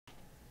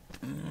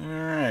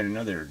Alright,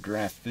 another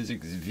draft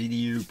physics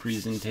video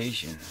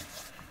presentation.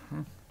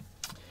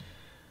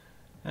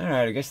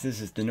 Alright, I guess this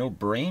is the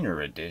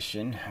no-brainer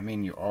edition. I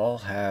mean, you all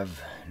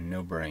have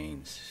no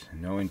brains,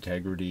 no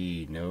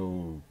integrity,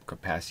 no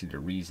capacity to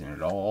reason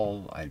at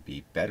all. I'd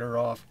be better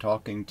off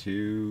talking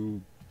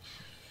to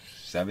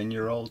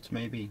 7-year-olds,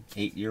 maybe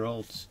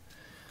 8-year-olds.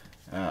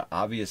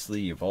 Obviously,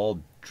 you've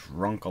all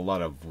drunk a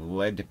lot of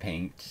lead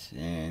paint,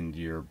 and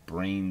your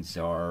brains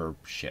are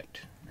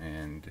shit.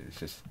 And it's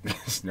just,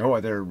 there's no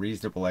other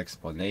reasonable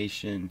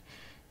explanation.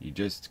 You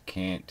just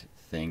can't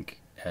think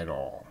at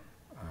all.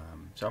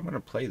 So I'm going to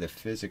play the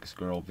physics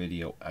girl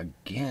video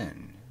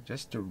again,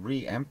 just to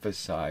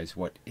re-emphasize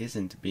what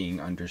isn't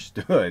being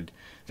understood.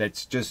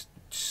 That's just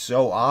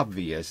so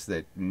obvious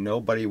that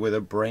nobody with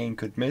a brain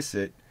could miss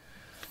it.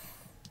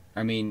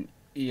 I mean,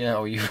 you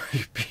know, you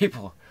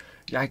people,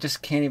 I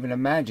just can't even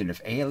imagine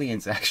if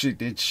aliens actually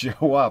did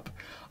show up.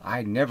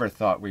 I never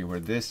thought we were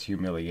this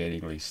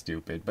humiliatingly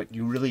stupid, but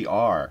you really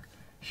are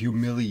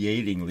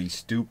humiliatingly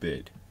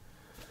stupid.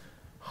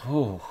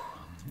 Oh,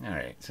 all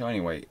right. So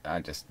anyway,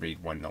 I'll just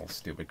read one little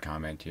stupid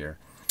comment here.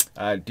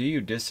 Do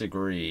you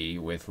disagree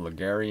with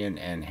Lagrangian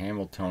and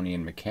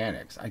Hamiltonian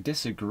mechanics? I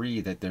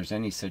disagree that there's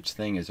any such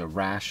thing as a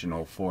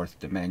rational fourth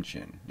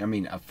dimension. I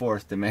mean, a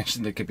fourth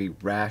dimension that could be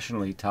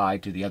rationally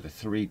tied to the other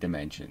three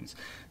dimensions.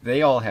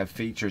 They all have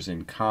features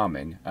in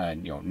common,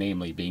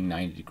 namely being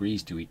 90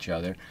 degrees to each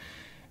other.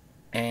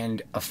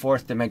 And a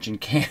fourth dimension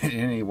can't in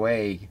any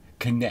way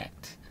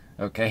connect.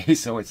 Okay,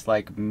 so it's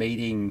like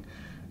mating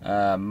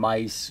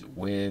mice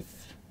with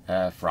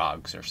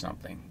frogs or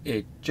something.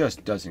 It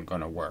just doesn't going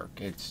to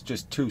work. It's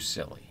just too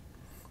silly.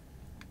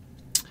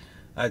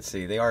 Let's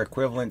see. They are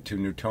equivalent to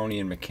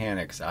Newtonian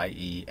mechanics,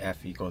 i.e.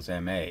 F equals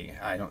ma.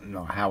 I don't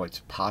know how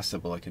it's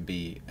possible it could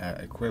be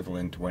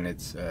equivalent when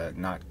it's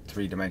not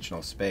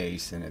three-dimensional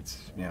space and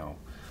it's,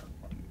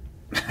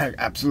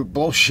 absolute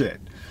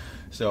bullshit.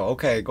 So,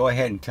 okay, go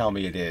ahead and tell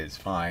me it is.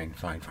 Fine.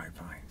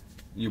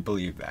 You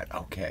believe that.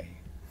 Okay.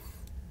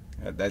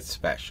 That's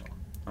special.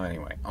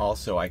 Anyway,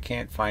 also, I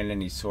can't find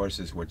any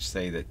sources which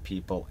say that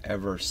people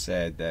ever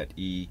said that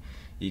E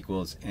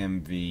equals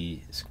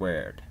mv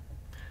squared.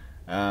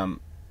 Well,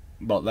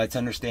 let's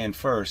understand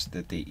first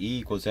that the E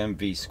equals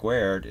mv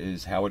squared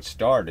is how it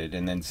started,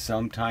 and then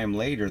sometime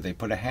later they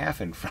put a half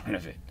in front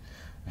of it.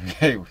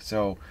 Okay,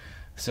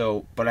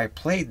 but I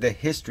played the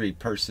history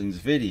person's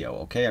video,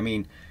 okay? I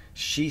mean,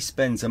 she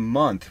spends a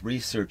month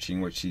researching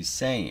what she's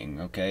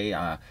saying,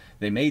 okay?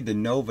 They made the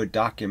Nova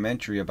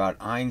documentary about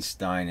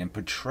Einstein and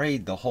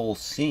portrayed the whole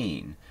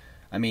scene.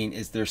 I mean,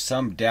 is there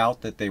some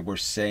doubt that they were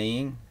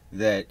saying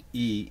that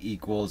E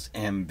equals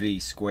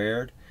mv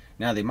squared?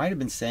 Now, they might have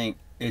been saying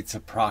it's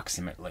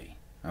approximately,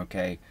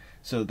 okay?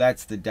 So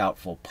that's the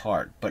doubtful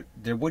part. But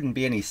there wouldn't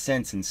be any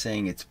sense in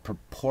saying it's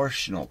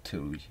proportional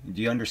to.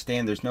 Do you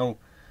understand? There's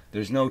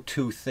no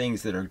two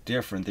things that are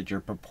different that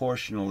you're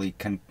proportionally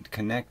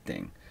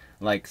connecting.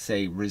 Like,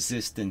 say,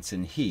 resistance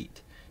and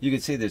heat. You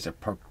could say there's a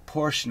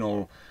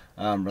proportional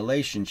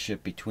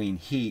relationship between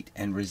heat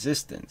and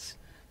resistance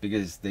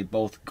because they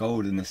both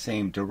go in the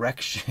same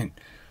direction.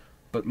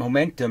 But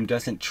momentum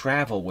doesn't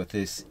travel with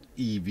this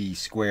EV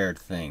squared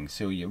thing,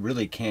 so you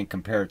really can't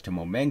compare it to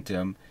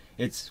momentum.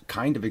 It's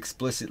kind of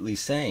explicitly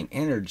saying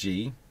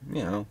energy,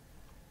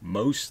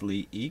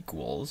 mostly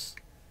equals.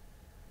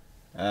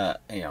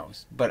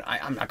 But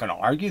I'm not going to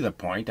argue the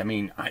point. I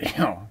mean,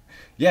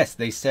 yes,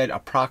 they said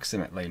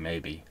approximately,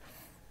 maybe.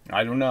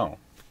 I don't know.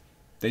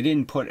 They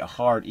didn't put a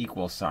hard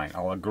equal sign,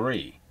 I'll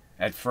agree,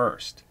 at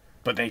first.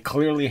 But they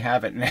clearly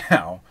have it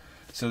now,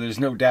 so there's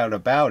no doubt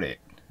about it.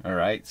 All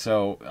right?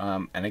 So,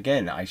 and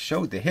again, I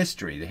showed the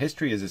history. The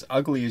history is as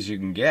ugly as you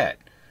can get,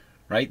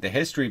 right? The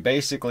history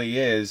basically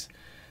is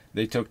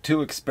they took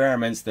two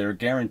experiments that are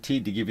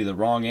guaranteed to give you the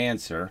wrong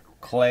answer,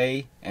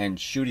 clay and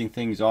shooting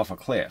things off a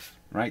cliff.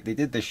 Right? They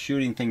did the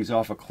shooting things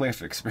off a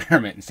cliff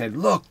experiment and said,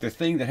 look, the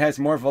thing that has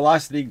more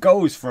velocity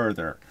goes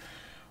further.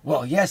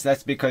 Well, yes,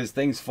 that's because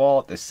things fall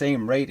at the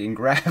same rate in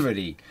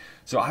gravity.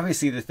 So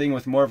obviously the thing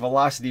with more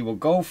velocity will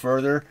go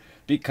further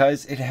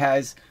because it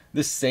has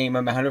the same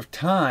amount of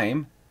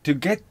time to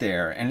get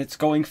there and it's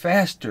going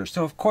faster.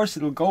 So of course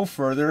it'll go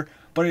further,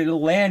 but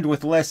it'll land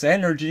with less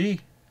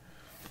energy.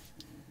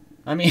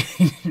 I mean,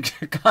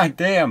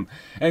 goddamn.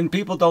 And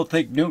people don't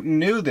think Newton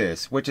knew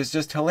this, which is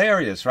just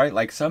hilarious, right?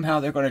 Like somehow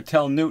they're going to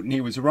tell Newton he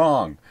was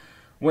wrong.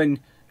 When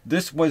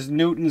this was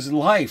Newton's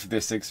life,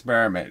 this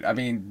experiment. I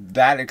mean,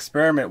 that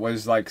experiment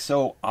was like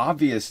so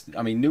obvious.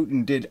 I mean,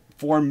 Newton did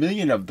 4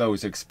 million of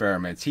those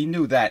experiments. He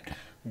knew that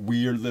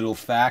weird little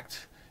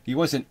fact. He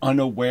wasn't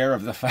unaware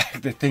of the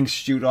fact that things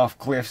shoot off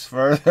cliffs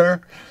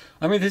further.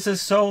 I mean, this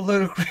is so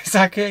ludicrous.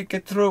 I can't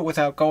get through it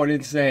without going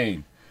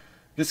insane.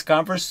 This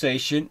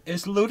conversation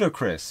is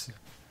ludicrous.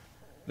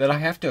 That I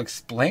have to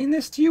explain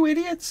this to you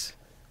idiots?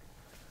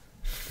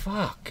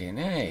 Fucking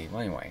A.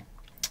 Well, anyway.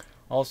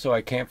 Also,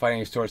 I can't find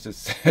any source that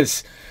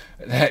says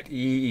that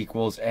E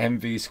equals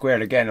mv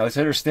squared. Again, let's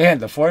understand,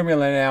 the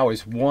formula now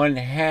is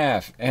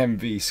 1/2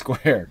 mv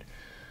squared.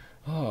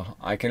 Oh,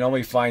 I can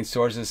only find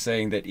sources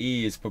saying that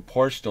E is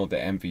proportional to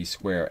mv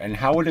squared. And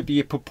how would it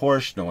be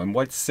proportional? In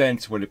what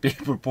sense would it be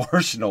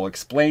proportional?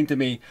 Explain to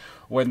me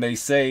when they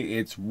say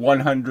it's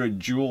 100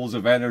 joules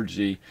of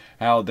energy,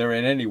 how they're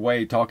in any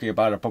way talking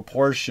about a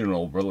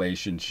proportional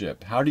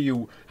relationship. How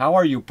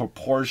are you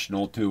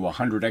proportional to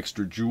 100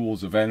 extra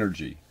joules of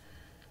energy?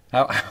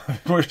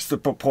 Where's the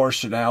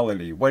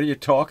proportionality? What are you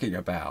talking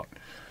about?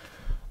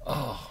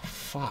 Oh,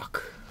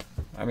 fuck.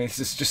 I mean, this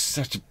is just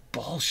such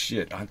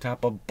bullshit on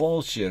top of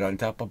bullshit on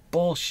top of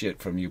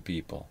bullshit from you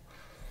people.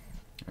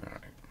 All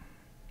right.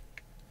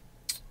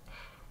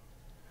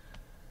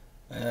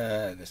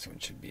 This one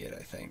should be it,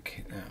 I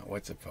think.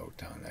 What's a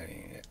photon? That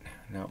ain't it.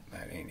 Nope,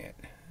 that ain't it.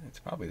 It's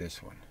probably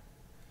this one.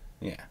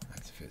 Yeah,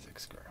 that's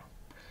physics girl.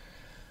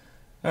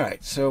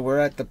 Alright, so we're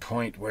at the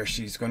point where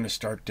she's going to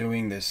start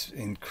doing this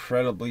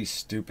incredibly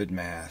stupid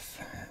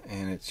math.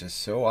 And it's just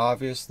so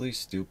obviously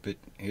stupid,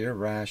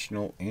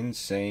 irrational,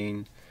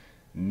 insane.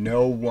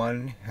 No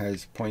one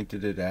has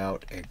pointed it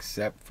out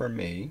except for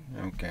me.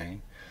 Okay.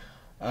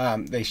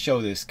 They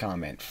show this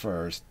comment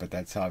first, but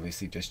that's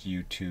obviously just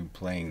YouTube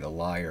playing the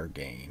liar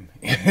game.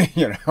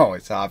 You know,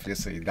 it's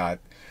obviously not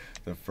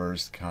the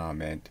first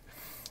comment.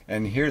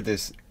 And here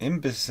this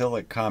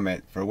imbecilic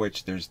comment for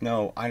which there's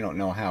no, I don't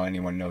know how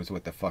anyone knows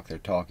what the fuck they're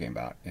talking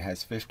about. It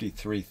has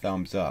 53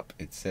 thumbs up.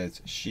 It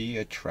says, she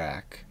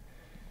attract,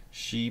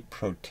 she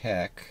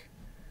protect,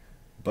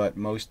 but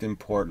most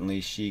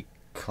importantly, she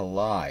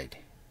collide.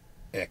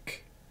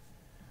 Ick.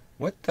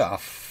 What the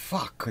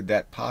fuck could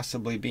that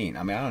possibly mean?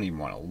 I mean, I don't even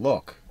want to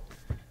look.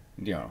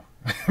 You know,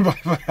 but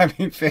I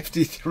mean,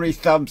 53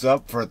 thumbs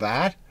up for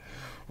that?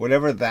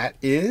 Whatever that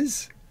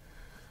is?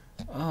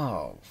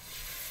 Oh,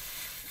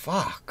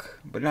 fuck.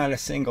 But not a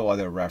single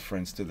other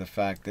reference to the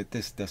fact that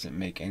this doesn't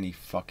make any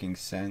fucking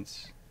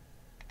sense.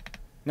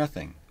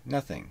 Nothing.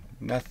 Nothing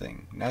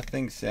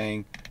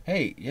saying,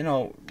 hey, you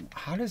know,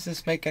 how does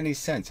this make any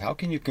sense? How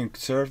can you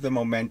conserve the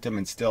momentum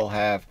and still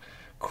have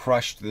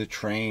crushed the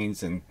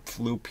trains and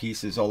flew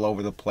pieces all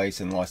over the place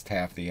and lost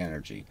half the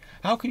energy?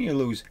 How can you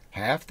lose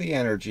half the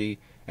energy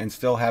and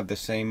still have the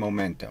same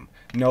momentum?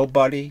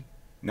 Nobody,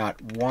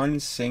 not one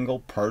single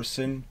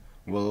person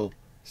will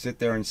sit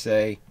there and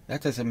say,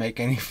 that doesn't make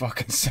any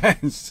fucking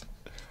sense.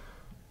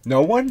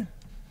 No one?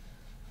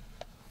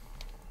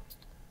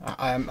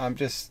 I'm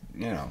just,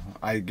 you know,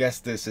 I guess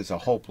this is a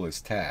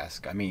hopeless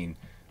task. I mean,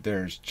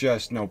 there's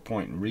just no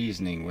point in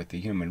reasoning with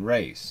the human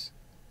race.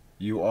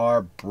 You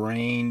are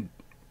brain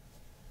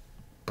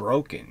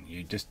broken.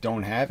 You just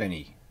don't have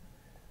any.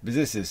 But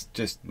this is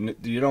just,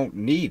 you don't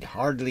need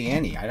hardly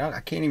any.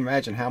 I can't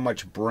imagine how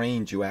much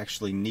brains you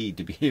actually need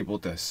to be able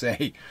to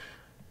say,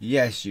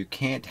 yes, you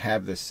can't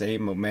have the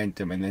same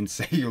momentum and then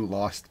say you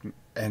lost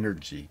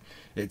energy.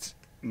 It's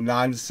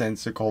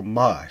nonsensical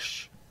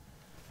mush.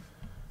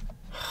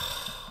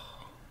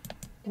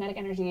 Kinetic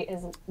energy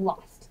is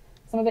lost.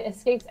 Some of it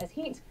escapes as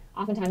heat.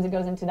 Oftentimes it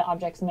goes into the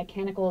object's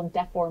mechanical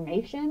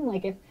deformation,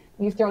 like if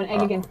you throw an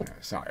egg against the...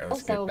 Sorry,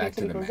 let's get back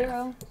to the math.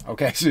 0.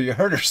 Okay, so you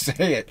heard her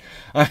say it.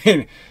 I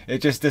mean, it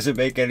just doesn't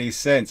make any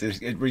sense.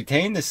 It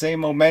retained the same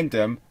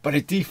momentum, but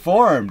it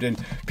deformed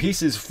and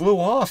pieces flew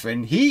off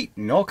and heat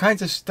and all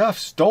kinds of stuff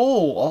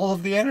stole all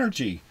of the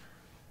energy.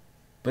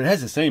 But it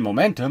has the same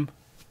momentum.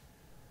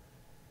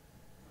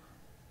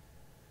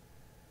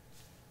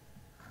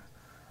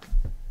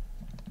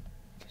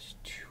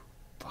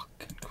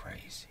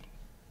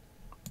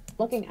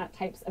 Looking at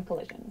types of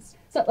collisions.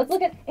 So let's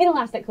look at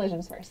inelastic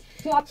collisions first.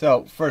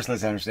 So first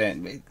let's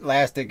understand,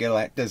 elastic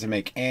doesn't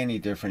make any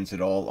difference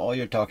at all. All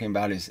you're talking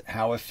about is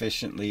how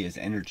efficiently is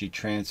energy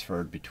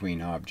transferred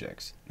between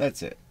objects.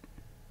 That's it.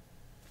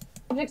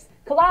 Objects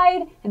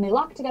collide and they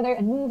lock together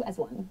and move as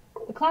one.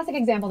 The classic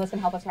example this can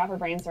help us wrap our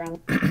brains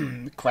around.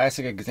 The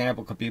classic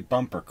example could be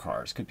bumper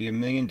cars. Could be a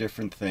million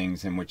different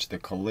things in which the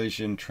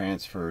collision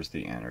transfers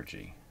the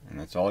energy. And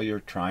that's all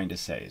you're trying to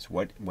say is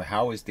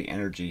how is the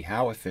energy,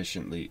 how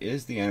efficiently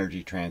is the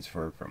energy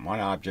transferred from one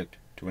object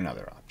to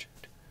another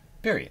object.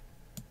 Period.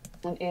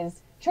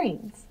 Is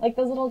trains. Like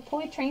those little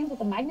toy trains with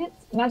the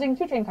magnets. Imagine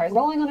 2 train cars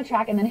rolling on a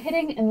track and then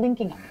hitting and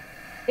linking up.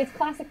 It's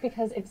classic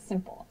because it's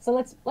simple. So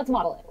let's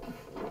model it.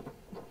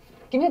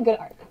 Give me a good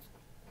arc.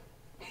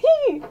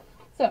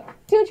 So,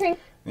 2 trains.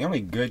 The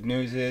only good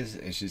news is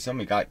she's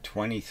only got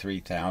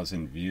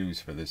 23,000 views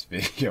for this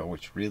video,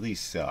 which really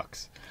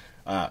sucks.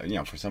 You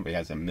know, for somebody who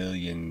has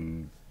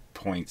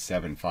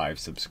 1,000,000.75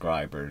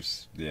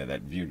 subscribers, yeah,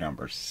 that view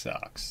number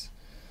sucks.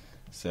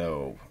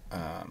 So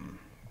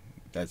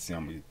that's the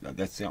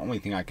only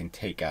thing I can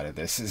take out of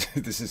this.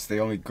 This is the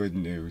only good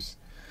news.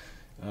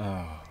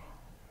 Oh,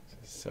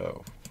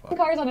 so fun.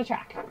 Cars on a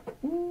track.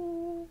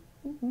 We'll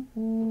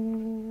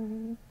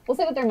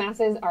say that their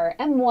masses are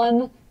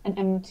m1 and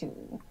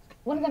m2.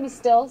 One of them is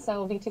still,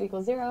 so v2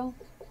 equals 0.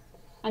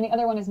 And the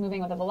other one is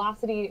moving with a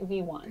velocity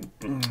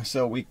v1.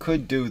 So we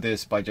could do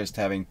this by just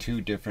having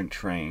 2 different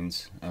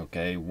trains,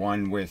 okay?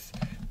 One with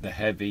the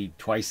heavy,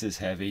 twice as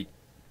heavy,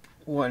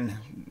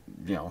 one,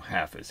 you know,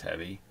 half as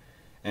heavy,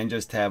 and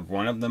just have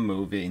one of them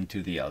move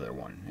into the other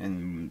one.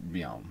 And,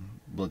 you know,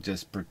 we'll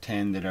just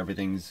pretend that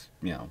everything's,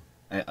 you know,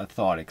 a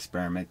thought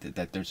experiment,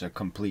 that there's a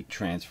complete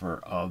transfer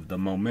of the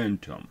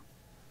momentum,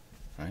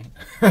 right?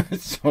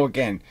 So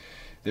again,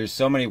 there's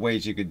so many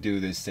ways you could do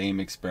this same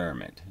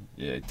experiment.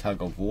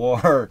 Tug of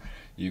war,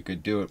 you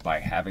could do it by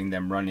having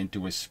them run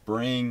into a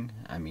spring.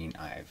 I mean,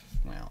 I've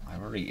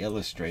already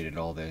illustrated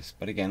all this,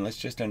 but again, let's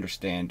just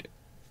understand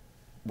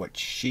what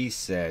she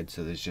said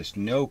so there's just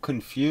no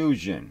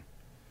confusion.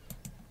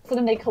 So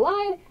then they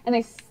collide and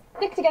they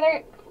stick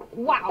together.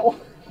 Wow.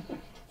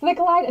 So they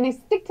collide and they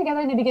stick together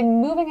and they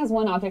begin moving as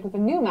one object with a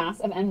new mass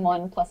of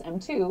m1 plus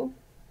m2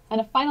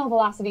 and a final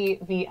velocity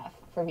vf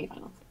for v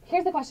finals.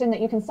 Here's the question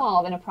that you can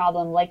solve in a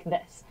problem like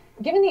this.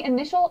 Given the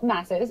initial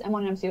masses,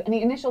 m1 and m2, and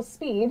the initial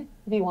speed,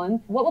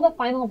 v1, what will the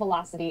final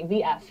velocity,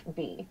 vf,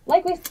 be?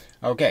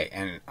 Okay,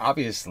 and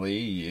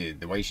obviously,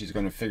 the way she's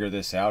going to figure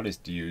this out is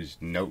to use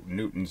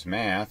Newton's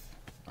math.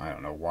 I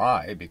don't know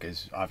why,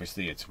 because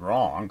obviously it's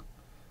wrong.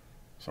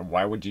 So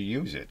why would you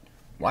use it?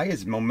 Why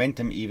is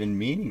momentum even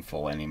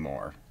meaningful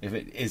anymore if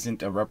it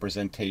isn't a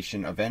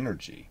representation of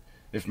energy?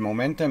 If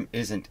momentum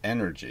isn't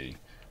energy,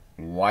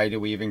 why do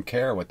we even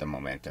care what the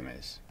momentum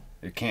is?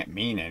 It can't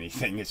mean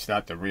anything. It's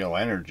not the real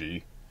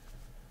energy.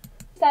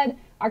 Said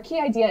our key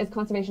idea is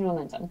conservation of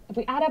momentum. If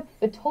we add up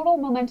the total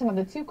momentum of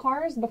the two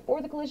cars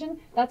before the collision,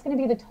 that's going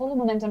to be the total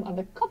momentum of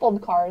the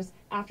coupled cars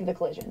after the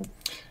collision.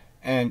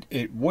 And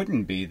it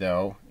wouldn't be,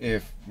 though,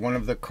 if one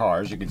of the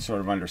cars, you can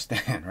sort of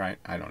understand, right?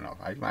 I don't know.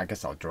 I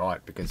guess I'll draw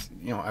it because,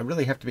 you know, I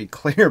really have to be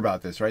clear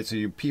about this, right? So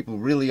you people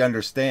really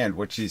understand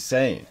what she's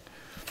saying.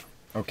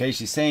 Okay,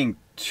 she's saying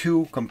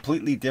two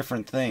completely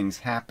different things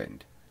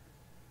happened.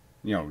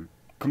 You know,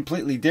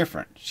 completely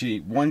different. She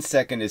 1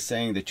 second is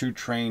saying the two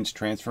trains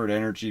transferred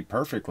energy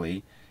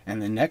perfectly,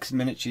 and the next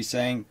minute she's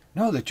saying,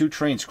 no, the two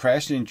trains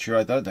crashed into each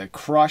other, they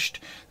crushed,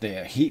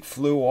 the heat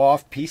flew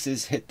off,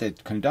 pieces hit the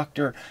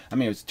conductor. I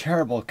mean, it was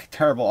terrible,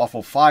 terrible,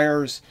 awful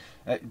fires,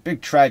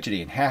 big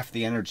tragedy, and half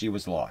the energy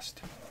was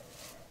lost.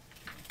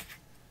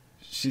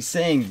 She's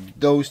saying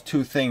those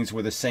two things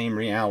were the same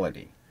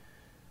reality.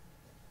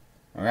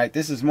 All right,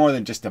 this is more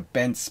than just a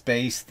bent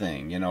space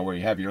thing, you know, where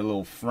you have your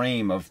little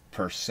frame of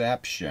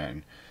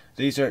perception.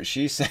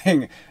 She's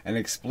saying an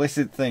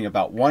explicit thing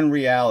about one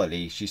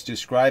reality. She's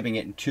describing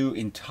it in two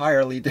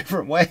entirely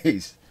different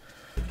ways.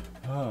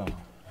 Oh,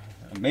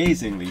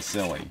 amazingly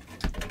silly.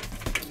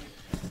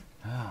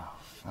 Oh,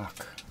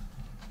 fuck.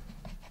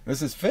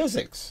 This is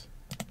physics.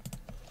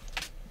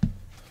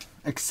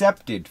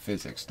 Accepted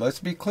physics. Let's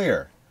be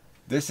clear.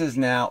 This is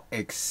now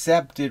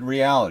accepted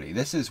reality.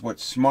 This is what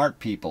smart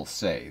people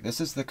say.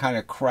 This is the kind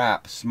of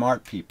crap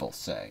smart people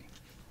say.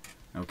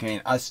 Okay,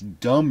 and us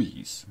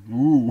dummies,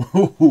 yeah,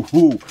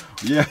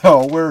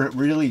 we're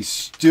really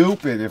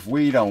stupid if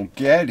we don't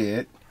get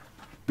it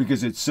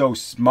because it's so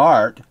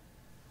smart.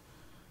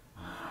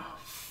 Oh,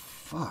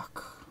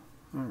 fuck.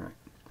 All right.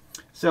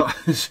 So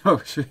it's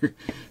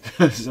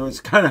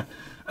kind of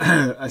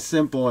a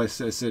simple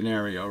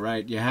scenario,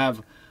 right? You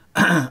have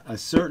a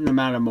certain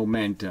amount of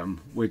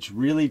momentum, which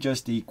really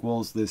just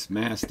equals this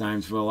mass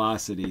times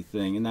velocity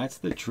thing, and that's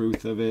the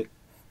truth of it.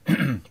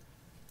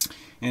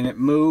 And it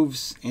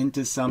moves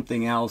into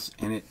something else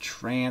and it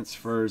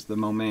transfers the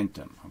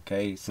momentum.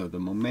 Okay, so the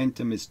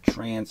momentum is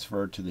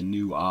transferred to the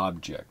new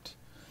object.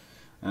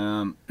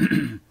 And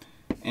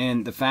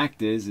the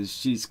fact is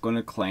she's going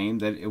to claim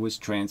that it was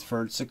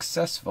transferred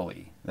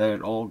successfully, that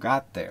it all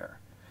got there,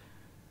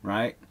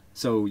 right?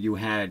 So you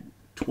had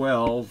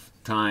 12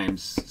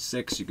 times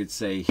 6, you could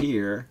say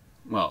here,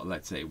 well,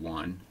 let's say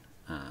 1,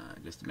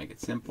 just to make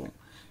it simple.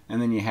 And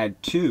then you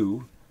had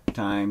 2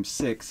 times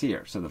 6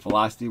 here. So the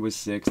velocity was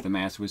 6, the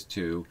mass was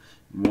 2,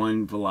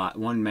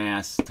 one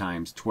mass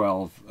times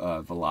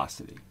 12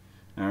 velocity.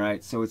 All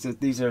right, so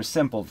these are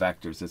simple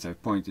vectors, as I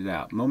pointed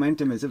out.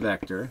 Momentum is a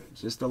vector,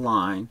 it's just a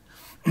line.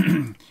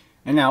 And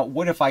now,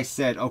 what if I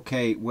said,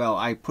 okay, well,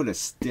 I put a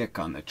stick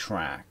on the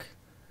track,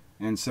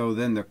 and so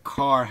then the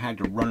car had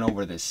to run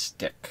over this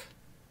stick,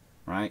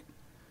 right?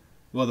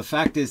 Well, the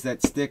fact is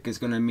that stick is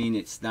going to mean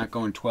it's not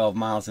going 12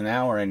 miles an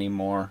hour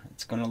anymore.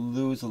 It's going to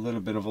lose a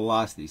little bit of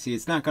velocity. See,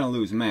 it's not going to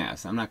lose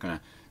mass.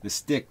 The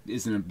stick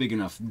isn't a big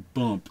enough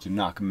bump to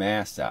knock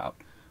mass out,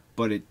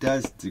 but it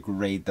does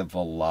degrade the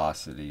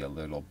velocity a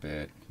little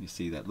bit. You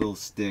see, that little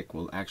stick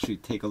will actually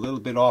take a little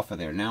bit off of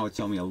there. Now it's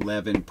only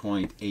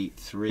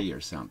 11.83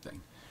 or something,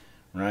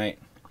 right?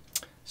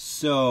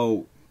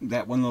 So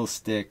that one little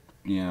stick,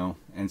 you know,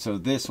 and so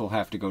this will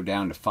have to go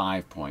down to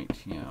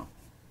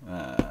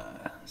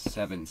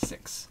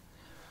 5.76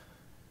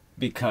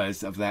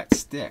 because of that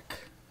stick.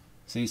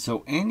 See,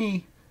 so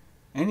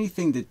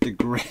anything that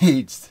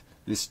degrades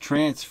this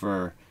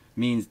transfer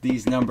means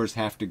these numbers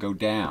have to go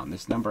down.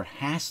 This number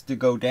has to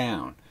go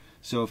down.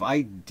 So if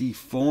I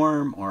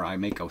deform, or I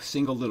make a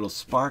single little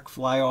spark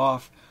fly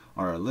off,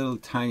 or a little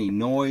tiny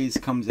noise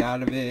comes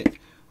out of it,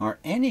 or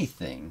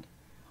anything,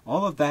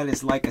 all of that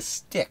is like a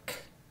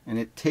stick, and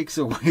it takes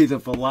away the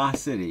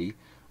velocity,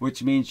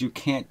 which means you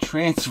can't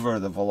transfer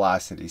the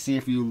velocity. See,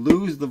 if you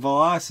lose the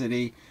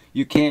velocity,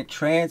 you can't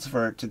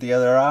transfer it to the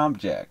other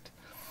object.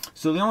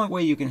 So the only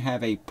way you can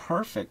have a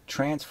perfect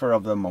transfer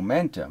of the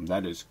momentum,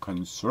 that is,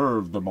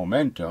 conserve the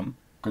momentum,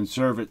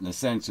 conserve it in the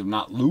sense of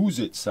not lose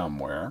it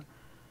somewhere,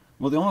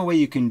 well, the only way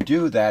you can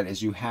do that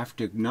is you have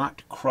to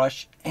not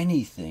crush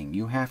anything.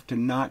 You have to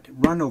not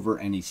run over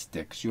any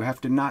sticks. You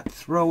have to not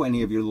throw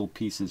any of your little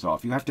pieces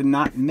off. You have to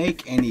not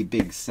make any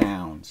big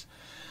sounds.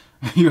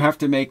 You have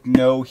to make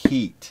no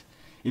heat.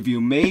 If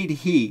you made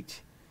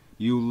heat,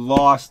 you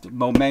lost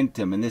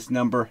momentum, and this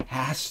number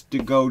has to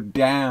go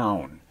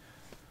down.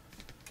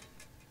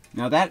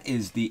 Now that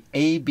is the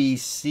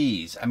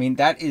ABCs. I mean,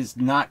 that is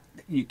not,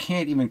 you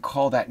can't even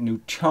call that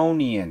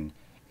Newtonian.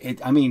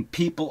 I mean,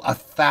 people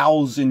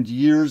 1,000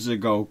 years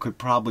ago could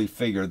probably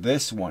figure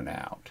this one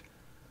out.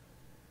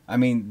 I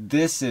mean,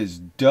 this is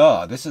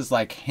duh. This is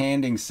like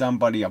handing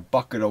somebody a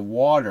bucket of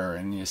water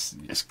and you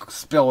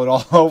spill it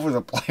all over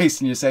the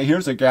place and you say,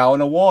 here's a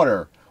gallon of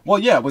water. Well,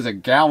 yeah, it was a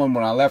gallon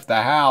when I left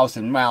the house,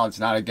 and well, it's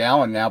not a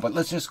gallon now, but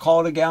let's just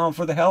call it a gallon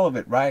for the hell of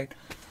it, right?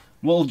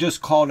 We'll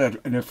just call it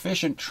an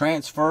efficient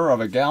transfer of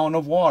a gallon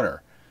of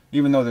water,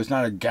 even though there's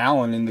not a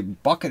gallon in the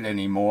bucket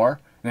anymore.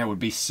 And it would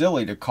be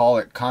silly to call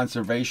it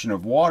conservation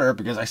of water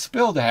because I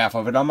spilled half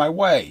of it on my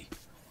way.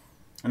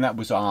 And that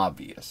was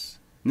obvious.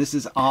 And this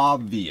is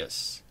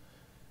obvious.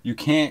 You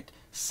can't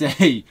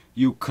say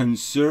you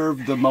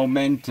conserved the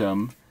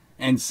momentum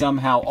and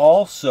somehow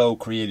also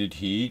created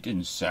heat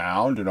and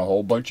sound and a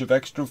whole bunch of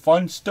extra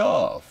fun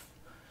stuff.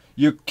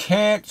 You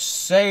can't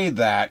say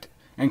that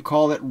and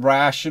call it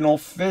rational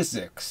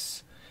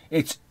physics.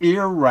 It's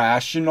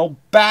irrational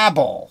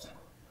babble.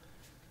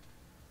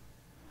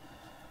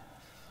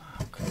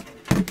 Okay.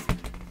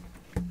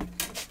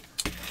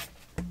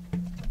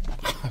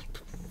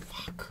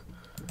 Fuck.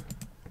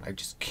 I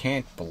just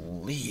can't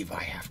believe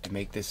I have to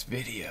make this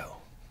video.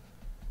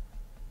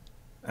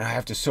 And I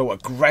have to so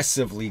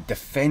aggressively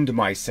defend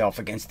myself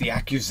against the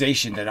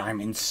accusation that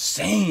I'm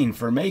insane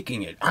for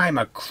making it. I'm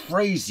a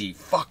crazy,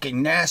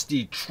 fucking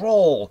nasty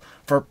troll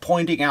for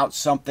pointing out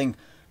something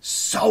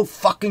so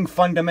fucking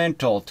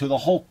fundamental to the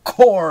whole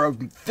core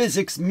of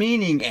physics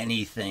meaning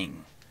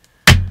anything.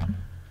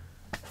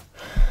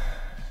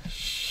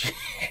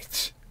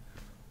 Shit.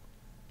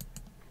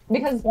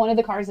 Because one of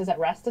the cars is at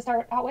rest to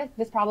start out with,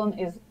 this problem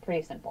is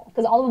pretty simple.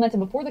 Because all the momentum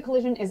before the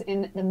collision is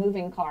in the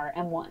moving car,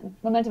 m1.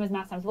 Momentum is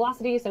mass times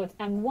velocity, so it's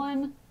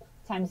m1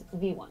 times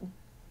v1.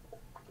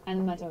 And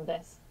the momentum of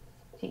this,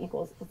 t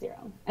equals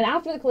 0. And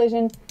after the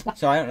collision...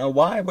 So I don't know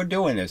why we're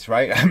doing this,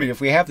 right? I mean, if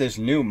we have this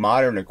new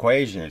modern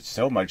equation, it's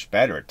so much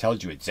better. It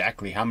tells you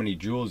exactly how many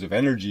joules of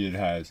energy it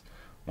has.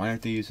 Why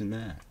aren't they using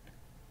that?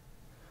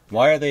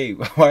 Why are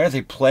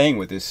they playing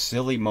with this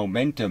silly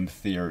momentum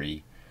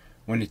theory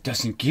when it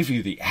doesn't give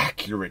you the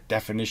accurate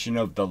definition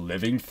of the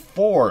living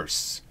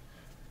force?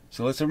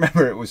 So let's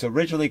remember, it was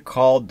originally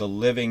called the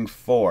living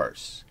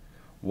force.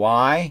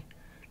 Why?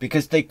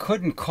 Because they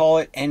couldn't call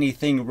it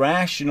anything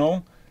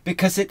rational,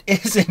 because it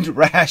isn't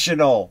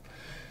rational.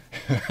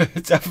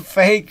 It's a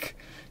fake,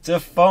 it's a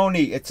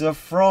phony, it's a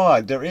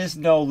fraud. There is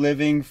no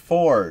living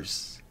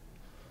force.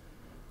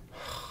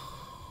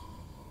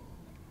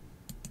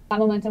 That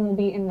momentum will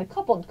be in the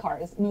coupled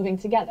cars moving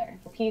together.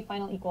 P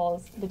final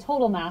equals the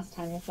total mass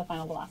times the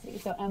final velocity.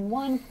 So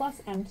m1 plus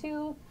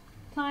m2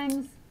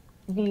 times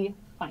v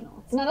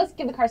final. So now let's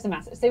give the car some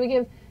masses. Say we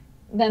give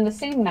them the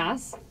same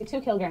mass,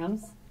 2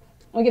 kilograms,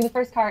 and we give the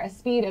first car a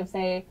speed of,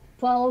 say,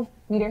 12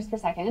 meters per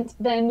second.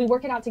 Then we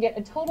work it out to get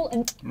a total...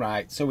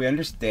 Right, so we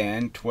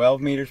understand 12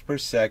 meters per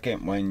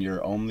second when you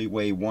only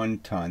weigh 1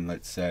 ton,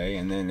 let's say,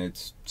 and then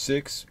it's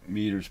 6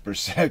 meters per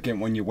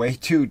second when you weigh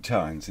 2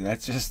 tons. And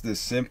that's just the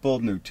simple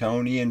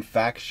Newtonian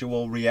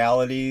factual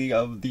reality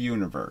of the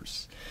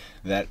universe.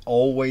 That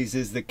always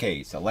is the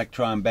case.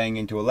 Electron bang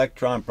into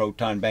electron,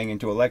 proton bang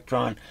into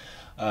electron,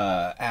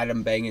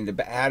 atom bang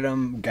into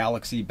atom,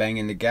 galaxy bang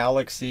into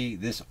galaxy.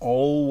 This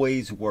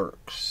always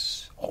works.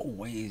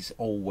 Always,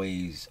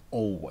 always,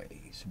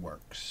 always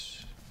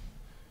works.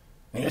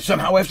 And yet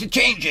somehow we have to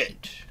change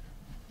it.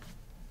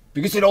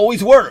 Because it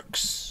always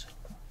works.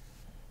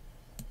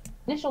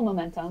 Initial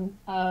momentum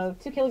of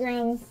 2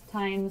 kilograms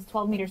times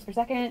 12 meters per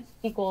second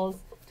equals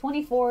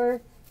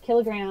 24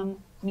 kilogram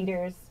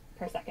meters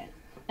per second.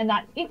 And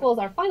that equals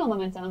our final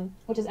momentum,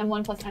 which is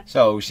m1 plus m.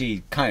 So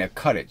she kind of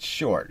cut it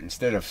short.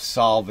 Instead of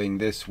solving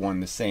this one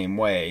the same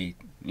way,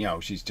 you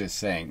know, she's just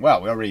saying,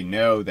 well, we already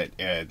know that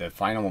the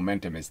final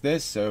momentum is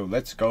this, so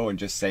let's go and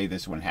just say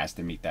this one has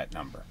to meet that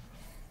number.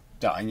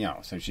 So, you know,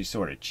 so she's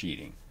sort of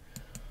cheating.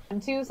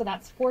 M2, so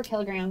that's 4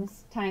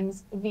 kilograms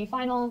times v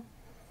final.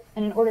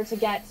 And in order to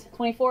get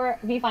 24,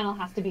 v final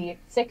has to be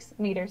 6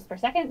 meters per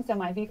second. So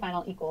my v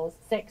final equals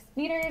 6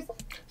 meters.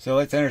 So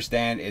let's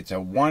understand it's a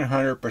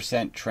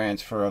 100%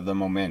 transfer of the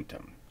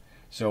momentum.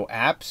 So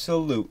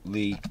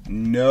absolutely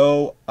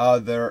no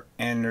other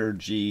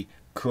energy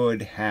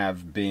could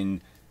have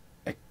been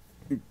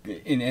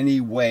in any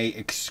way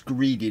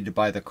excreted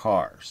by the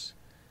cars.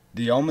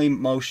 The only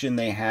motion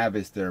they have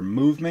is their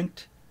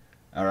movement,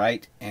 all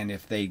right? And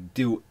if they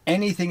do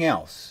anything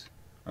else,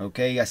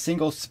 okay, a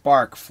single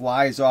spark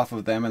flies off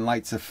of them and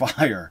lights a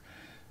fire,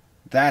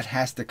 that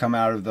has to come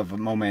out of the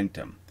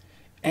momentum.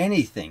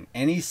 anything,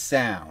 any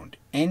sound,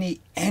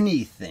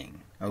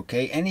 anything,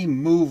 okay, any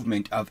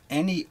movement of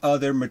any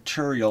other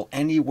material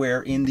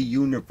anywhere in the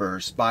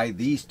universe by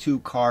these two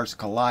cars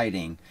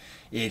colliding,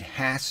 it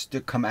has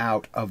to come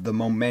out of the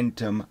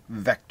momentum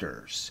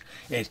vectors.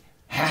 It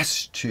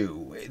has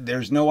to.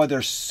 There's no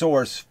other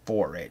source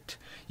for it.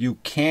 You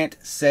can't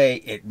say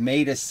it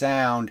made a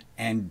sound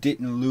and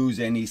didn't lose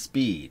any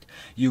speed.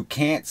 You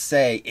can't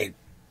say it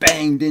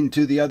banged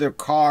into the other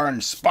car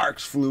and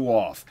sparks flew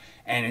off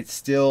and it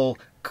still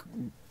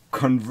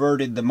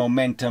converted the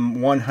momentum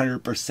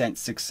 100%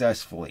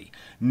 successfully.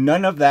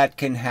 None of that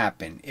can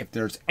happen. If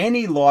there's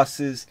any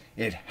losses,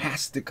 it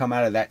has to come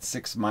out of that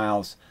 6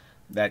 miles,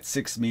 that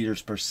 6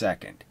 meters per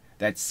second.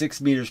 That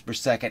 6 meters per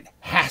second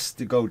has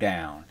to go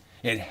down.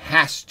 It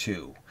has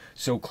to.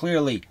 So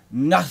clearly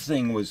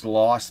nothing was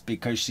lost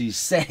because she's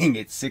saying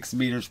it's 6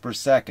 meters per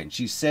second.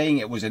 She's saying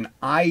it was an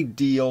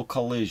ideal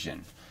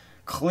collision.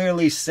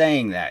 Clearly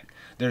saying that.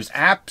 There's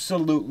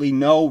absolutely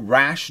no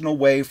rational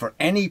way for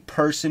any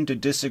person to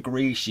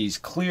disagree. She's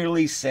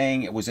clearly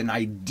saying it was an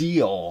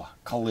ideal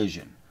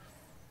collision.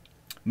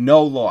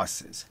 No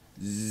losses.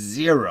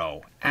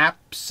 Zero.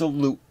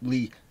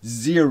 Absolutely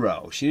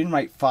zero. She didn't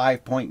write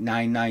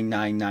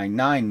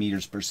 5.99999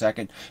 meters per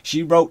second.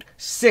 She wrote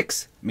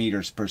 6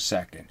 meters per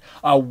second.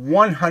 A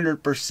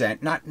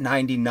 100%, not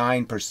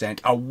 99%,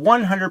 a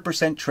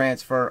 100%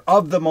 transfer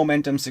of the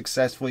momentum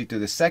successfully to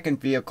the second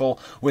vehicle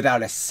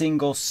without a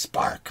single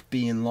spark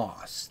being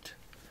lost.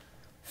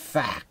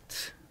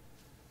 Fact.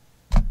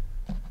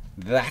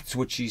 That's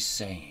what she's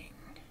saying.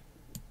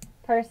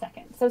 Per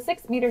second. So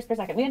 6 meters per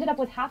second. We ended up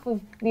with half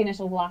of the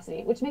initial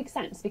velocity, which makes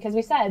sense because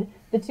we said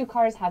the two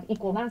cars have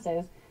equal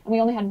masses and we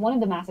only had one of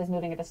the masses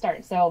moving at the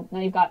start. So now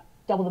you've got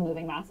double the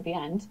moving mass at the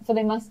end. So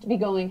they must be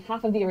going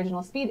half of the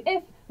original speed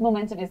if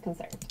momentum is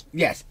conserved.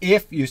 Yes,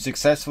 if you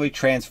successfully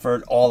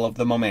transferred all of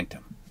the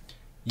momentum.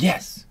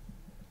 Yes.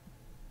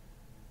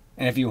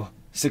 And if you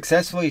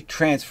successfully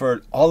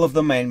transferred all of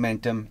the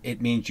momentum,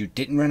 it means you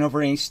didn't run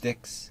over any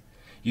sticks.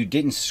 You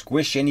didn't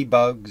squish any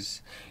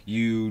bugs.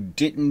 You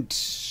didn't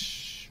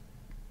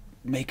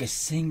make a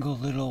single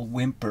little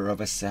whimper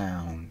of a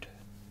sound.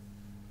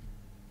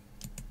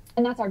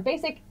 And that's our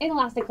basic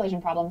inelastic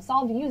collision problem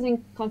solved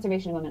using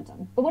conservation of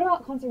momentum. But what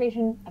about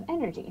conservation of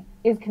energy?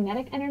 Is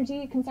kinetic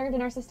energy conserved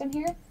in our system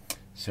here?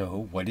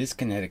 So what is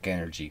kinetic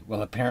energy?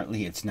 Well,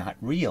 apparently it's not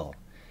real.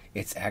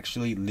 It's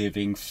actually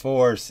living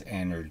force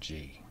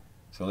energy.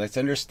 So let's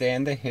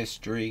understand the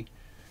history.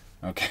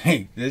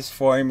 Okay, this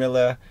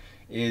formula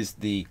is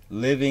the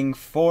living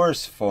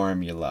force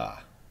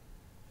formula.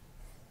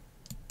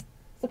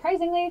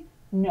 Surprisingly,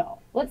 no.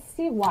 Let's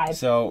see why.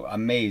 So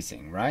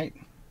amazing, right?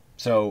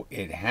 So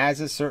it has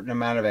a certain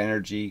amount of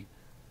energy.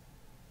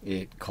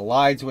 It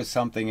collides with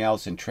something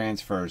else and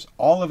transfers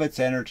all of its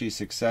energy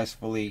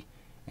successfully,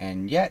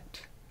 and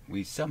yet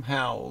we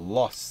somehow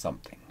lost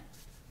something.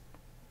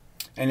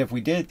 And if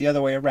we did it the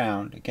other way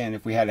around, again,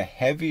 if we had a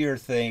heavier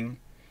thing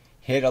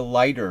hit a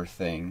lighter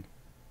thing,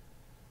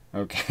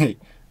 okay,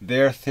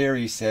 their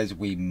theory says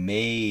we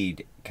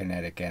made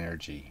kinetic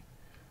energy.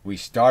 We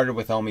started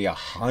with only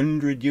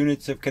 100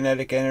 units of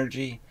kinetic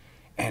energy,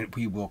 and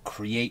we will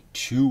create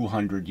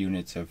 200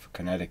 units of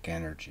kinetic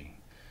energy.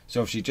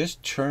 So if she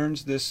just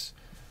turns this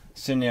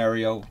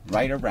scenario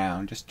right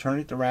around, just turn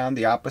it around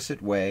the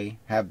opposite way,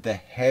 have the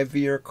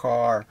heavier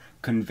car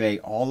convey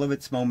all of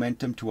its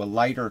momentum to a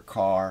lighter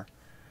car,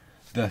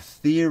 the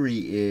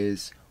theory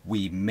is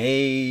we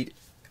made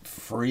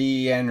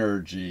free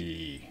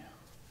energy.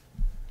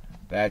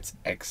 That's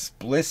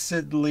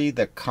explicitly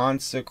the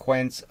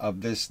consequence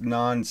of this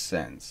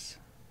nonsense.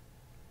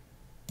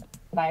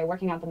 By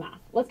working out the math.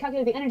 Let's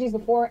calculate the energies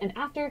before and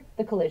after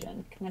the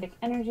collision. Kinetic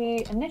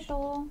energy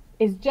initial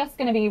is just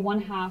going to be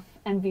 1/2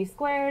 mv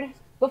squared.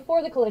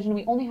 Before the collision,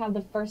 we only have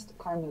the first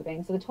car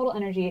moving, so the total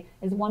energy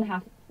is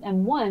 1/2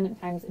 m1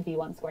 times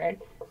v1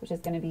 squared, which is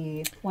going to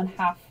be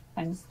 1/2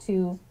 times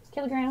 2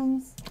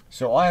 kilograms.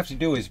 So all I have to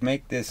do is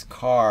make this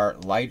car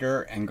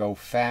lighter and go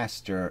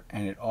faster,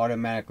 and it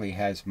automatically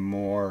has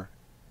more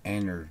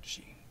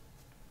energy.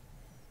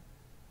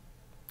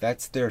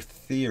 That's their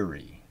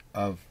theory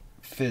of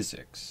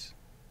physics.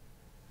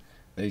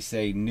 They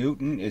say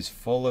Newton is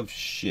full of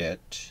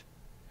shit,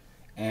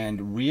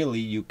 and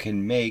really you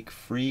can make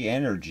free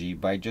energy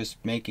by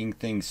just making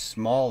things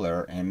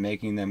smaller and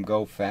making them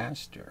go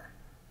faster.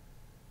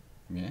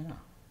 Yeah.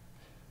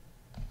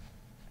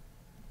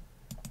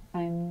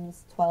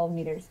 Times 12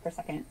 meters per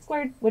second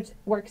squared, which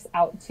works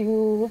out to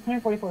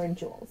 144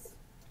 joules.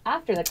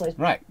 After the collision.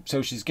 Right,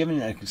 so she's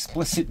given an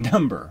explicit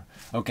number,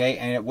 okay,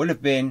 and it would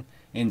have been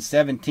in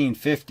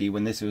 1750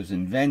 when this was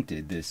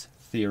invented, this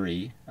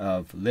theory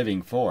of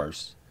living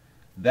force,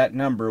 that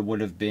number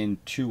would have been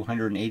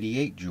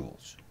 288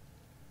 joules.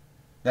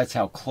 That's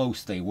how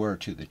close they were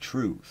to the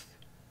truth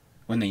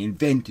when they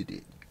invented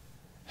it.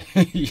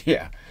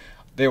 Yeah,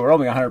 they were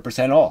only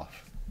 100%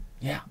 off.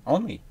 Yeah,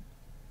 only.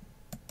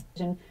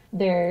 So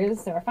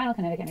our final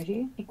kinetic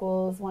energy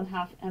equals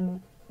 1/2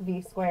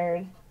 mv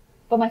squared.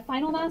 But my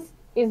final mass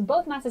is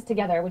both masses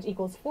together, which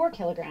equals 4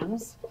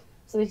 kilograms.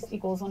 So this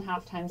equals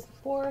 1/2 times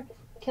 4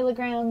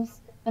 kilograms.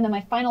 And then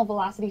my final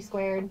velocity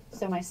squared,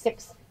 so my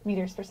 6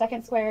 meters per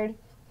second squared.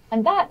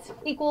 And that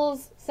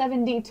equals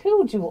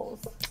 72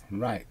 joules.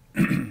 Right.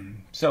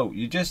 So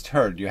you just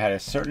heard you had a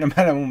certain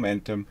amount of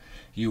momentum.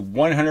 You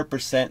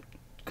 100%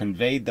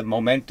 conveyed the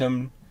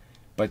momentum,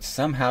 but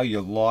somehow you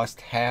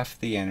lost half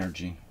the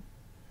energy.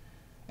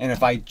 And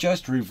if I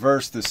just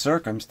reverse the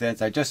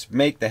circumstance, I just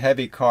make the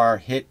heavy car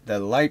hit the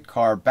light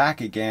car back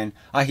again,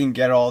 I can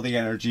get all the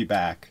energy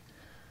back.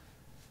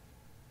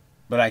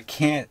 But I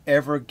can't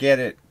ever get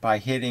it by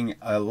hitting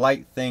a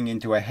light thing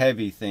into a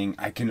heavy thing.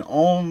 I can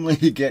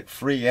only get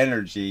free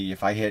energy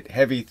if I hit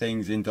heavy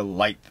things into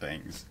light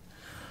things.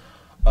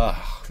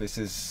 Ugh, this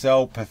is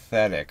so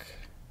pathetic.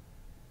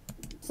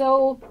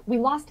 So we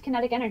lost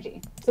kinetic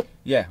energy.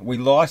 Yeah, we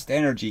lost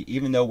energy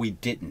even though we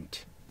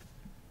didn't.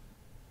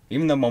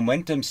 Even though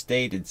momentum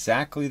stayed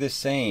exactly the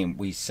same,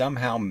 we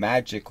somehow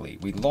magically,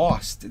 we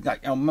lost.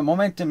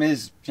 Momentum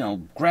is,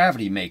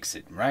 gravity makes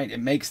it, right?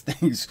 It makes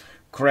things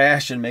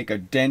crash and make a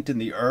dent in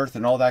the earth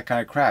and all that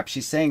kind of crap.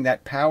 She's saying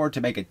that power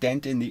to make a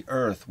dent in the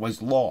earth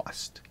was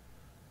lost.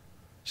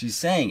 She's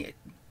saying it.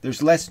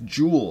 There's less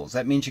joules.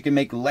 That means you can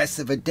make less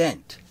of a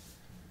dent.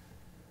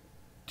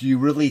 Do you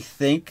really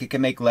think it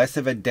can make less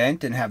of a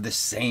dent and have the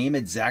same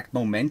exact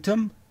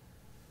momentum?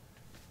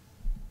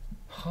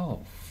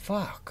 Oh,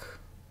 fuck.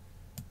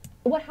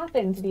 What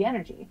happened to the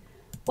energy?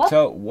 Well,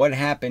 so what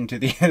happened to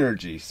the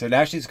energy? So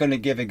now she's going to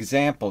give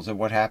examples of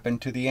what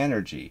happened to the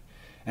energy.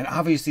 And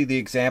obviously the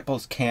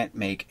examples can't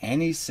make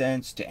any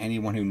sense to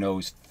anyone who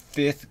knows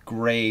 5th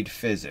grade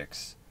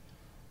physics.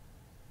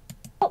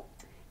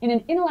 In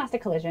an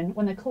inelastic collision,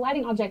 when the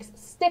colliding objects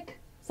stick,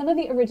 some of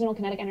the original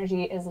kinetic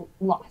energy is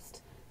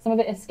lost. Some of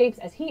it escapes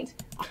as heat.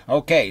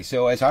 Okay,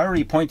 so as I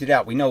already pointed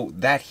out, we know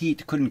that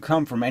heat couldn't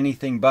come from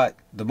anything but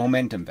the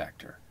momentum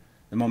vector.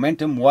 The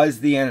momentum was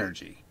the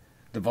energy.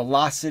 The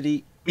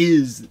velocity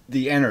is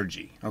the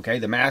energy. Okay,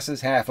 the mass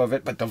is half of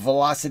it, but the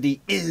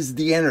velocity is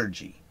the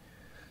energy.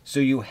 So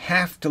you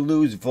have to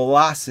lose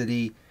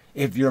velocity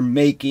if you're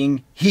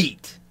making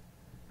heat,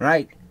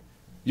 right?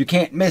 You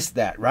can't miss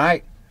that,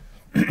 right?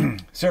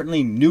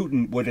 Certainly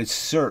Newton would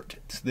assert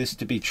this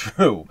to be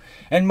true.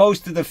 And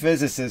most of the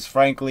physicists,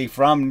 frankly,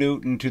 from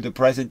Newton to the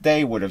present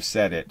day would have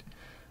said it.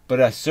 But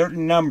a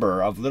certain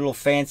number of little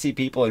fancy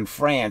people in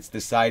France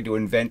decide to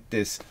invent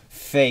this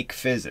fake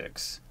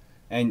physics.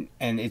 And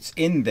it's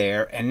in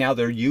there, and now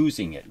they're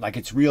using it like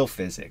it's real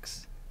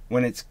physics,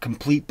 when it's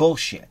complete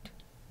bullshit.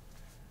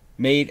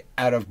 Made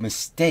out of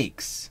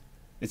mistakes.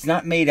 It's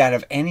not made out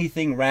of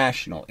anything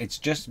rational. It's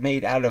just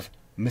made out of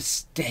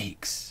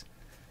mistakes.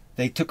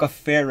 They took a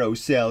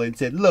ferrocell and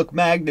said, look,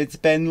 magnets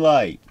bend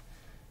light.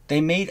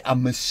 They made a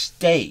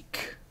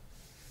mistake.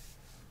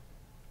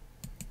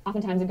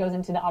 Oftentimes it goes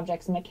into the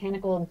object's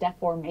mechanical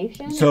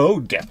deformation. So,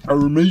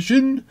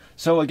 deformation?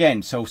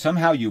 So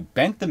somehow you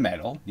bent the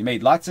metal, you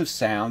made lots of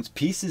sounds,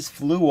 pieces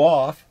flew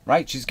off,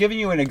 right? She's giving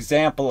you an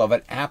example of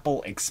an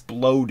apple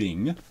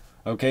exploding,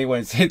 okay,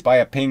 when it's hit by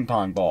a ping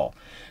pong ball.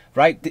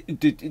 Right?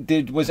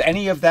 Was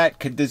any of that,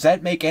 does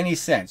that make any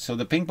sense? So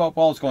the ping pong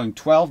ball is going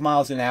 12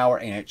 miles an hour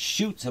and it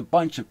shoots a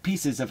bunch of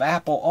pieces of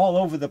apple all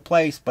over the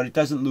place, but it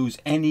doesn't lose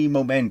any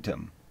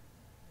momentum.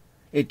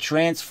 It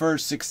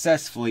transfers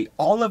successfully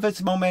all of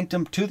its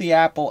momentum to the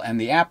apple,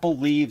 and the apple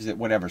leaves at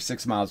whatever,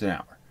 6 miles an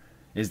hour.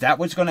 Is that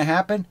what's going to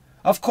happen?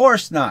 Of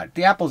course not.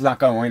 The apple's not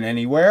going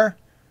anywhere.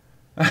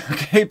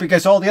 Okay,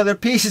 because all the other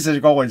pieces are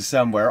going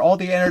somewhere. All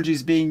the energy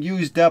is being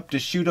used up to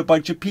shoot a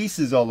bunch of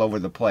pieces all over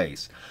the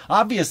place.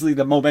 Obviously,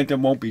 the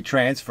momentum won't be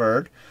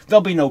transferred.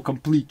 There'll be no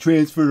complete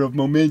transfer of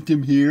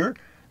momentum here.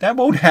 That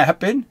won't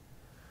happen.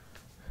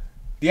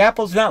 The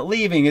apple's not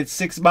leaving at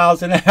 6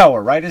 miles an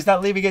hour, right? It's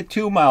not leaving at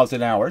 2 miles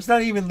an hour. It's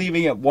not even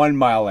leaving at 1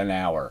 mile an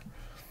hour.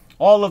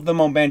 All of the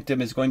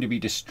momentum is going to be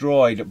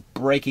destroyed,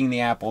 breaking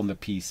the apple into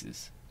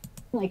pieces.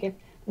 Like if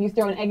you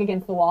throw an egg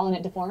against the wall and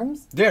it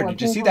deforms. There,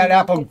 did you see that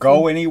apple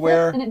go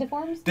anywhere? And it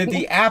deforms? Did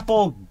the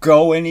apple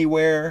go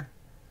anywhere?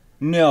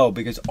 No,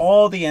 because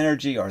all the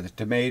energy, or the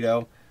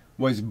tomato,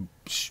 was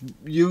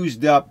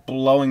used up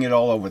blowing it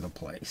all over the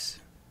place.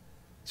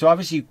 So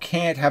obviously you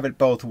can't have it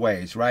both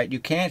ways, right? You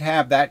can't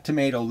have that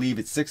tomato leave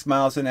at 6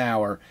 miles an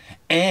hour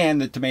and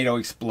the tomato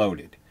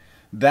exploded.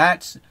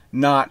 That's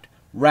not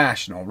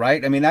rational,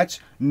 right? I mean, that's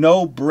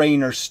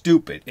no-brainer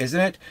stupid, isn't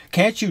it?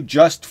 Can't you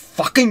just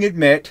fucking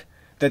admit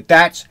that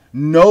that's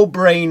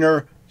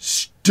no-brainer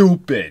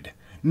stupid?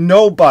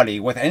 Nobody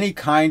with any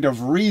kind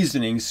of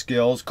reasoning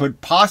skills could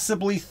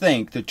possibly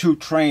think the two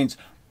trains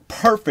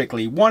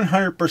perfectly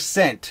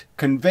 100%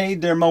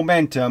 conveyed their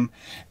momentum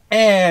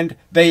and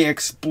they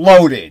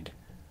exploded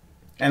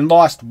and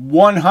lost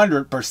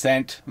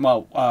 100%,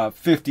 well,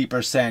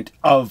 50%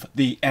 of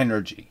the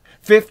energy.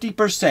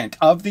 50%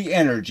 of the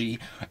energy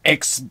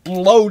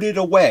exploded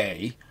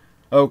away,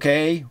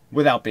 okay,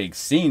 without being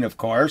seen, of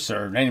course,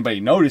 or anybody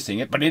noticing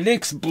it, but it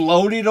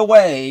exploded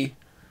away,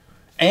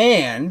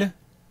 and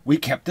we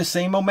kept the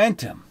same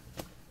momentum.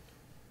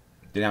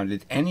 Now,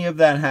 did any of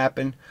that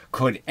happen?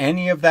 Could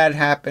any of that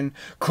happen?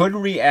 Could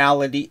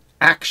reality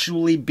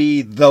actually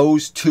be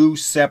those two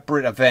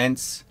separate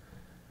events?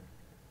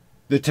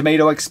 The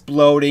tomato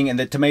exploding and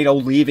the tomato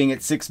leaving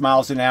at 6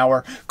 miles an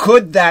hour?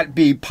 Could that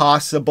be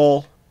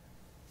possible?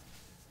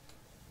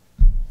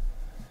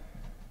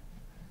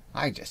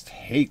 I just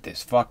hate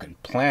this fucking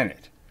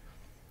planet.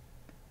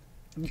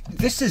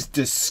 This is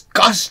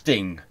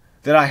disgusting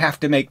that I have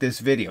to make this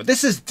video.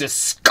 This is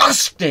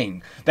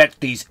disgusting that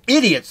these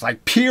idiots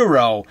like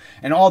Piro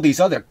and all these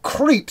other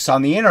creeps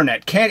on the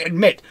internet can't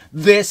admit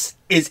this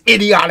is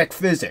idiotic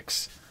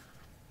physics.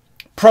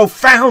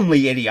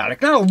 Profoundly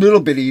idiotic. Not a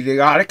little bit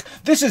idiotic.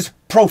 This is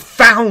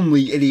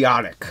profoundly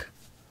idiotic.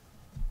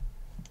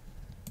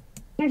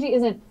 Energy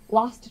isn't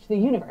lost to the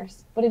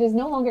universe, but it is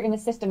no longer in the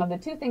system of the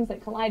two things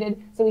that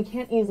collided, so we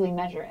can't easily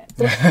measure it.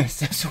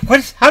 So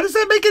how does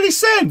that make any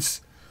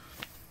sense?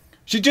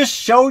 She just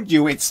showed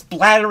you it's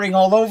splattering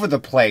all over the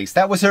place.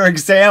 That was her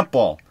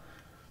example.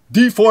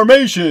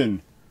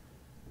 Deformation.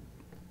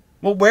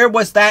 Well, where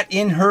was that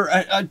in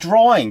her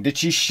drawing? Did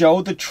she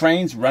show the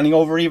trains running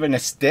over even a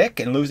stick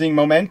and losing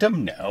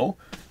momentum? No.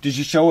 Did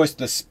she show us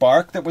the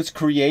spark that was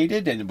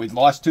created and we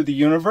lost to the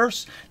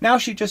universe? Now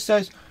she just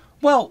says,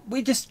 well,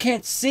 we just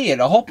can't see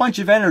it. A whole bunch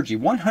of energy,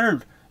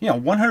 100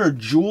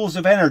 joules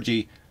of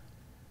energy.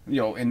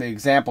 In the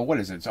example, what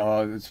is it?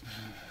 It's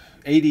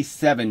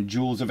 87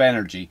 joules of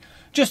energy.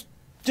 Just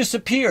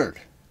disappeared.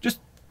 Just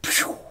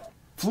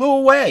flew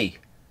away.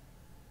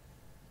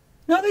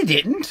 No, they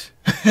didn't.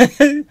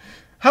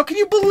 How can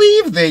you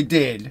believe they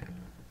did?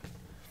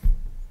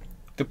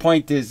 The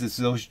point is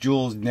those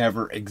joules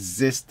never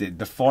existed.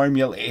 The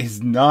formula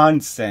is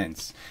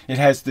nonsense. It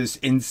has this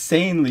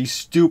insanely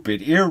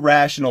stupid,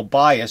 irrational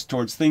bias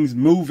towards things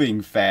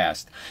moving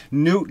fast.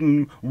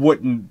 Newton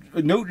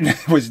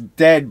was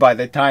dead by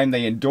the time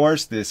they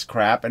endorsed this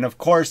crap, and of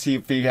course,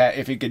 if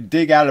he could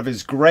dig out of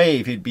his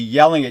grave, he'd be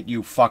yelling at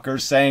you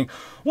fuckers, saying,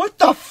 "What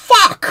the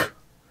fuck?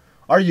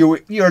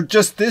 You're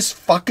just this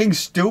fucking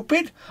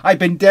stupid? I've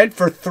been dead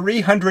for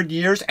 300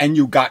 years and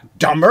you got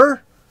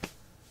dumber?"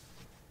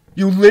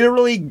 You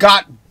literally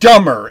got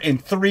dumber in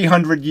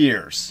 300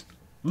 years.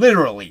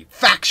 Literally,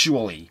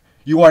 factually.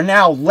 You are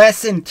now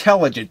less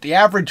intelligent. The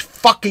average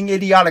fucking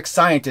idiotic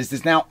scientist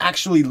is now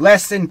actually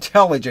less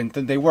intelligent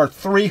than they were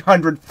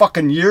 300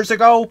 fucking years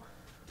ago.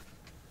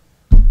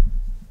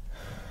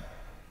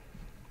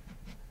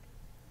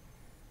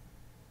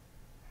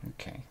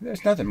 Okay,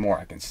 there's nothing more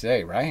I can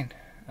say, right?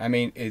 I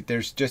mean,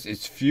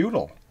 it's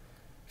futile.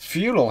 It's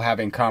futile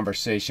having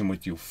conversation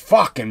with you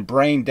fucking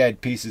brain dead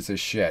pieces of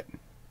shit.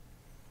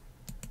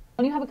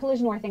 When you have a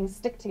collision where things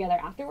stick together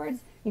afterwards,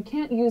 you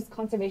can't use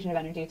conservation of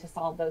energy to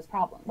solve those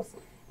problems.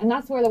 And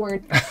that's where the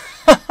word...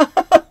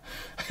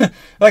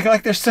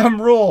 like there's some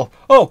rule.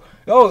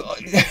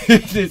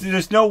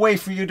 There's no way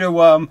for you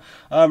to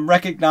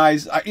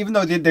recognize, even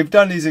though they've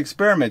done these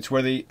experiments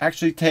where they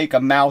actually take a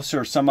mouse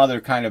or some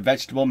other kind of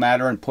vegetable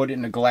matter and put it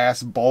in a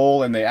glass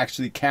bowl, and they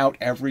actually count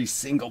every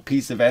single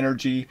piece of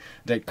energy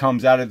that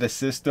comes out of the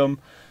system.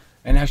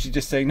 And now she's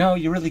just saying, no,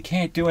 you really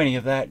can't do any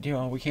of that.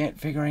 We can't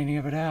figure any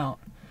of it out.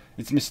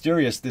 It's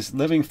mysterious. This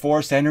living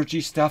force energy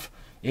stuff,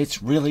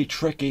 it's really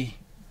tricky.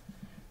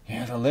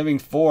 Yeah, the living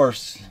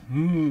force,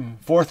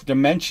 fourth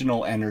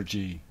dimensional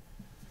energy.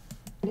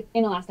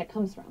 Inelastic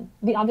comes from.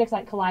 The objects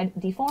that collide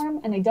deform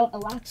and they don't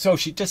elastic. So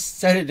she just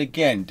said it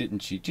again,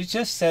 didn't she? She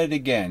just said it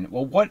again.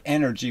 Well, what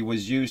energy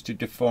was used to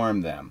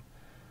deform them?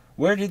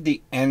 Where did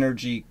the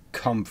energy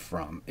come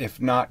from,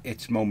 if not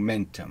its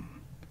momentum?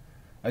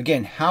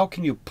 Again, how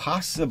can you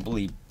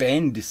possibly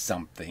bend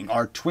something,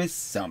 or twist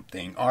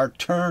something, or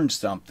turn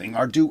something,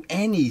 or do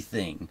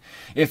anything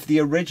if the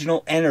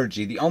original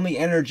energy, the only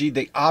energy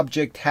the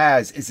object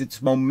has is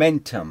its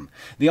momentum?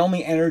 The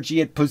only energy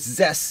it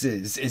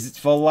possesses is its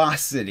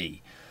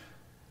velocity.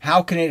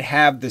 How can it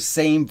have the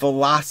same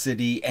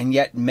velocity and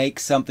yet make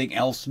something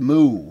else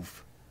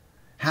move?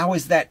 How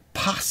is that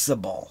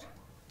possible?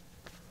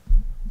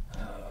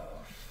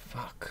 Oh,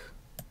 fuck.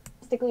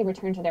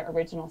 Return to their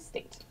original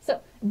state.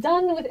 So,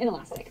 done with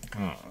inelastic.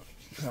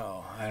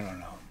 Oh, I don't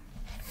know.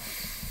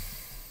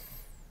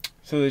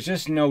 So there's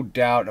just no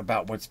doubt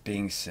about what's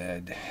being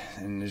said.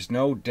 And there's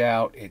no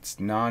doubt it's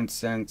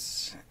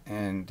nonsense.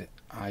 And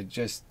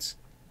there's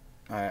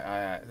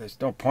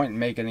no point in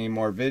making any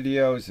more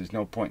videos. There's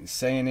no point in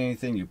saying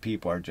anything. You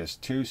people are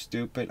just too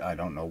stupid. I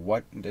don't know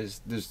what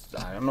there's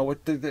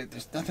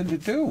nothing to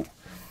do.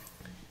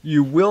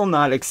 You will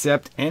not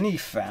accept any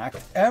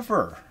fact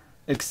ever.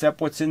 Except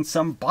what's in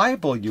some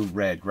Bible you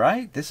read,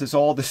 right? This is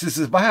all this is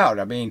about.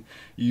 I mean,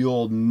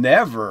 you'll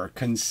never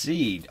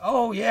concede.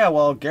 Oh, yeah,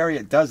 well, Gary,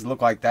 it does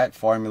look like that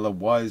formula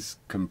was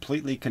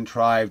completely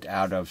contrived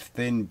out of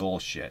thin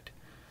bullshit.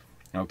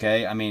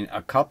 Okay? I mean,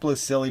 a couple of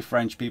silly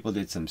French people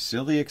did some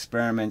silly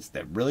experiments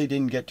that really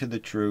didn't get to the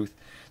truth.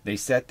 They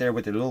sat there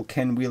with their little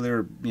Ken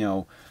Wheeler,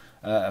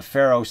 a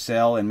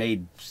ferrocell and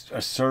made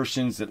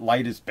assertions that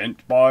light is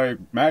bent by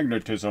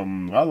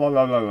magnetism, la la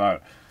la la la.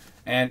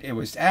 And it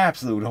was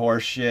absolute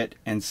horseshit,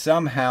 and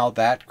somehow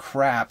that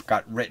crap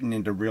got written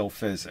into real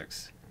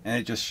physics. And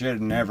it just should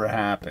have never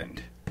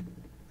happened.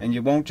 And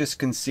you won't just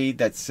concede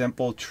that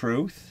simple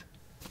truth?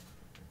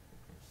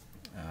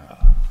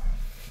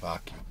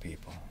 Fuck you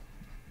people.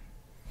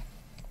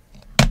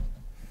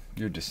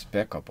 You're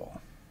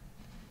despicable.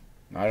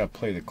 I gotta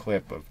play the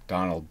clip of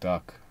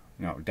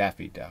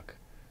Daffy Duck,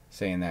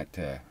 saying that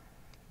to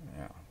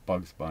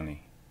Bugs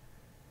Bunny.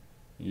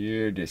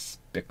 You're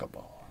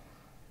despicable.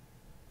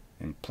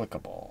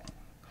 Implicable.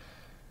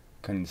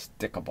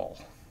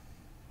 Constickable.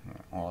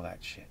 All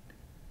that shit.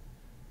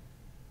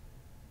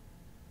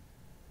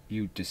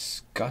 You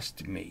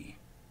disgust me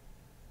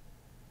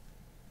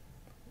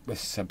with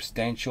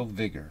substantial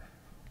vigor,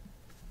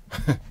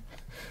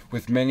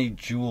 with many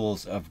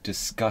joules of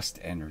disgust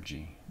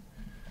energy.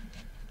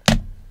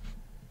 Fuck.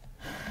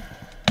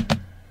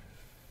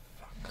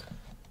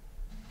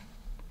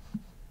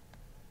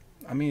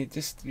 I mean,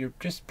 you're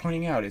just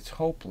pointing out it's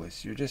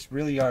hopeless. You just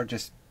really are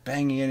just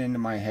banging it into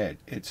my head.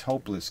 It's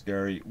hopeless,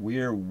 Gary.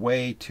 We're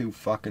way too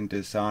fucking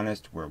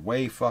dishonest. We're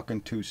way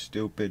fucking too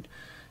stupid.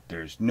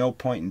 There's no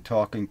point in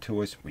talking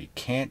to us. We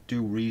can't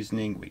do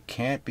reasoning. We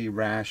can't be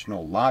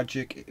rational.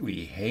 Logic,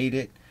 we hate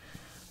it.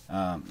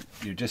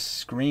 You're just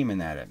screaming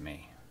that at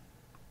me.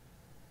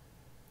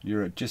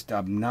 You're just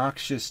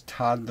obnoxious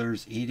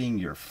toddlers eating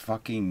your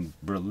fucking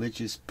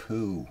religious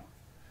poo.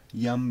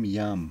 Yum,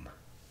 yum.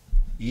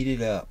 Eat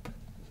it up.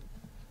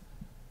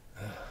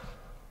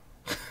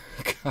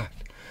 God.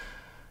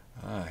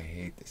 I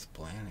hate this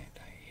planet.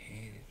 I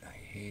hate it. I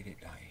hate it.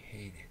 I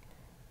hate it.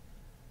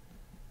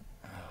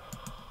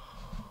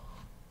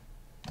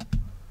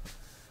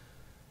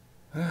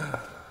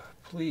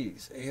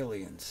 Please,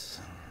 aliens,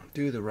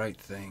 do the right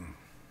thing.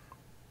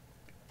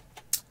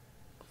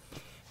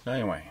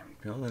 Anyway,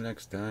 till the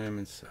next time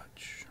and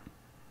such.